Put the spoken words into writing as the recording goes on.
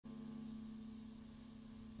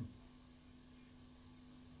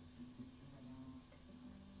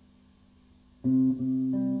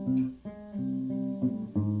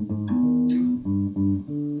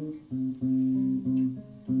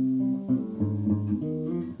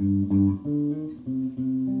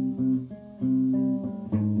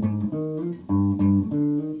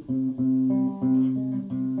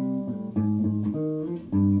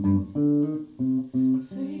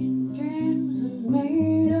Sweet dreams are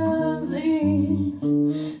made of these.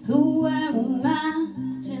 Who am I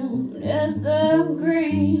to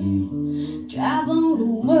disagree? Travel the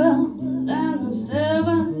world and the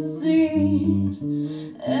seven seas.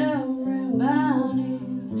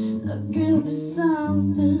 Everybody's looking for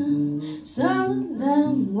something. Some of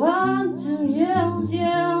them want to use you.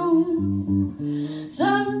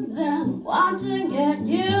 Some of them want to get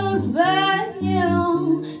used by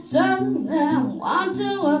you. Some of them want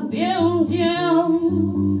to abuse you.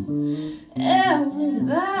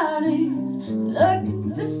 Everybody's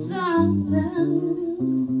looking for something.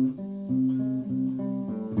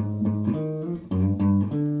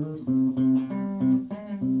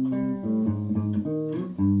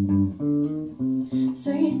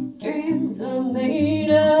 Sweet dreams are made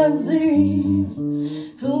of these.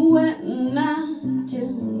 Who am I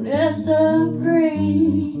to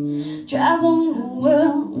disagree? Travel the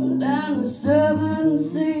world and the seven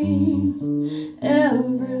seas.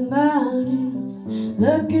 Everybody's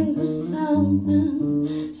looking for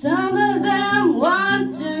something. Some of them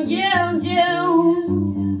want to use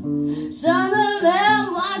you. Some of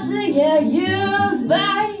them want to get used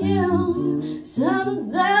by you. Some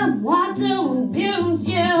of them want to abuse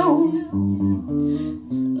you.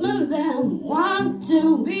 Some of them want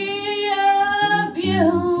to be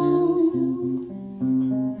abused.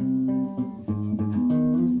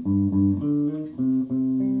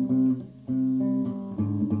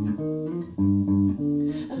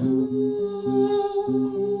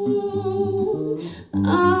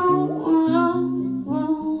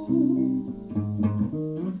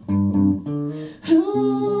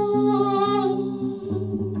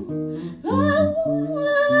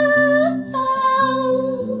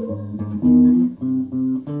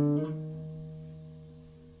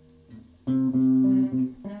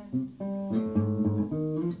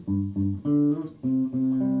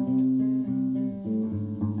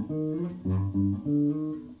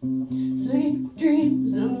 Sweet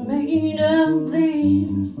dreams are made of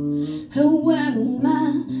these. Who am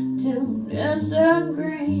I to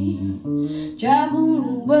disagree? Travel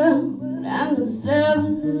the world and the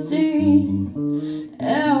seven seas.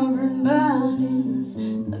 Everybody's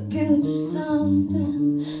looking for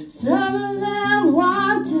something. Some of them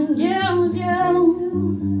want to use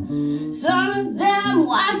you. Some of them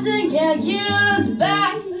want to get used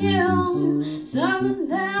by you. Some of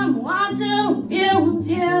them want to abuse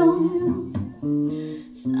you.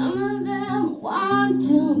 Some of them want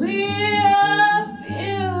to be